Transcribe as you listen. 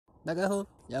大家好，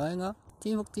又係我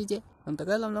天福智者同大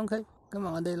家諗諗佢。今日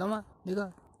我哋諗下呢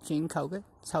個全球嘅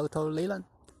囚徒理論。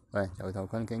喂，囚徒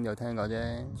困境就聽過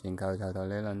啫，全球囚徒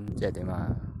理論即係點啊？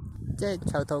即係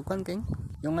囚徒困境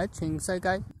用喺全世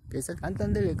界，其實簡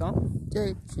單啲嚟講，即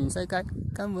係全世界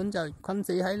根本就困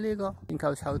死喺呢個全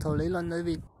球囚徒理論裏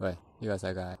邊。喂，呢個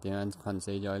世界點樣困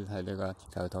死咗喺呢個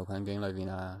囚徒困境裏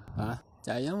邊啊？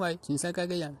就係因為全世界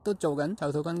嘅人都做緊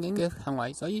囚徒困境嘅行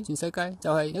為，所以全世界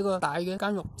就係一個大嘅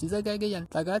監獄。全世界嘅人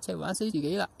大家一齊玩死自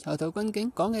己啦。囚徒困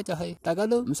境講嘅就係大家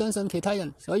都唔相信其他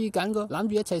人，所以揀個攬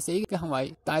住一齊死嘅行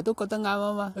為，但係都覺得啱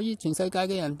啊嘛。所以全世界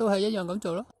嘅人都係一樣咁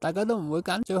做咯。大家都唔會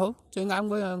揀最好最啱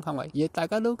嗰樣行為，而大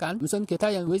家都揀唔信其他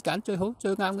人會揀最好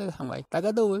最啱嘅行為。大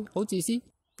家都會好自私，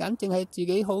揀淨係自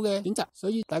己好嘅選擇，所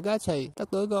以大家一齊得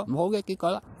到一個唔好嘅結果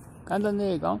啦。簡單啲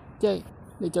嚟講，即係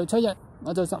你做7日，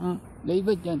我做15，你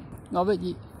不仁我不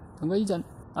義，同佢呢陣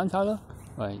攬炒咯。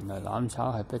喂，原來攬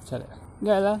炒係逼出嚟啊！梗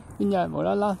係啦，邊有人無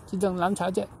啦啦自動攬炒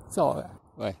啫？傻嘅。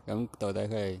喂，咁到底佢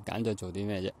哋揀咗做啲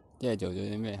咩啫？即係做咗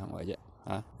啲咩行為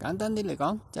啫？簡單啲嚟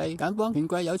講，就係揀幫權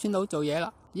貴有錢佬做嘢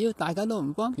啦。只要大家都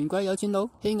唔幫權貴有錢佬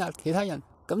欺壓其他人，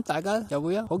咁大家就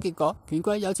會有好結果，權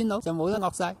貴有錢佬就冇得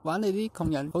惡晒，玩你啲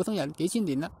窮人普通人幾千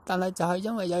年啦。但係就係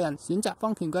因為有人選擇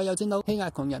幫權貴有錢佬欺壓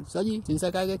窮人，所以全世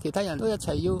界嘅其他人都一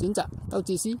齊要選擇鬥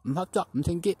自私、唔合作、唔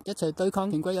團結，一齊對抗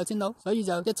權貴有錢佬，所以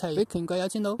就一齊俾權貴有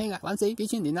錢佬欺壓玩死幾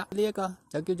千年啦。呢一個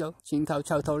就叫做全球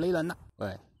囚徒理論啦。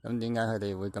喂，咁點解佢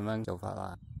哋會咁樣做法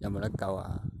啊？有冇得救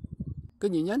啊？個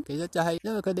原因其實就係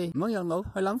因為佢哋唔肯用腦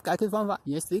去諗解決方法，而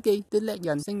係死記啲叻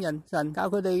人聖人神教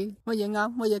佢哋乜嘢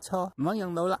啱乜嘢錯，唔肯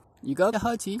用腦啦。如果一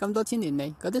開始咁多千年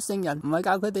嚟，嗰啲聖人唔係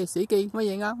教佢哋死記乜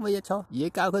嘢啱乜嘢錯，而係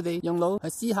教佢哋用腦去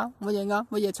思考乜嘢啱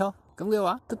乜嘢錯，咁嘅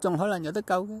話都仲可能有得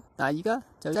救嘅。但係而家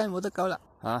就真係冇得救啦。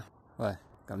喂，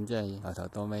咁即係由頭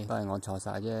到尾都係我錯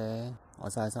晒啫，我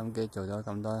嘥心機做咗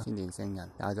咁多千年聖人，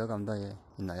教咗咁多嘢，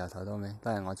原來由頭到尾都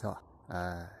係我錯。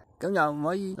咁又唔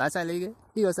可以賴晒你嘅，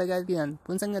呢個世界嘅人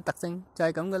本身嘅特性就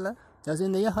係咁噶啦。就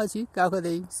算你一開始教佢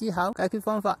哋思考解決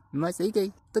方法，唔係死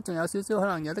記，都仲有少少可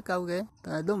能有得救嘅，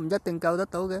但係都唔一定救得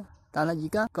到嘅。但係而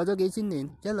家過咗幾千年，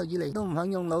一路以嚟都唔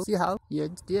肯用腦思考，而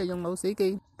只係用腦死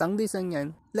記，等啲聖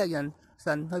人叻人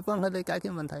神去幫佢哋解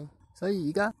決問題，所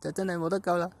以而家就真係冇得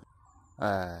救啦。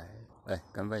喂，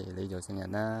咁不如你做聖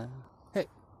人啦。嘿，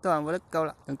都話冇得救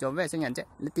啦，仲做咩聖人啫？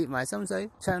你跌埋心水，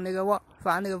唱你個鑊，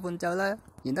反你個伴奏啦，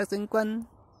賢德聖君。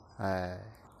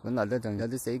本來都仲有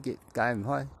啲死結解唔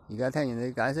開，而家聽完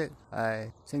你解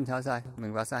釋，清楚晒，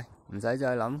明白晒，唔使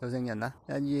再諗做聖人啦。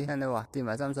一於聽你話，跌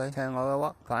埋心水，唱我個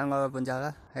鑊，反我個伴奏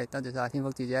啦。多謝晒天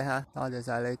福智者吓，多謝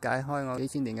晒你解開我幾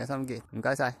千年嘅心結，唔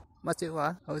該晒。乜說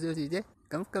話好小事啫，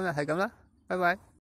咁今日係咁啦，拜拜。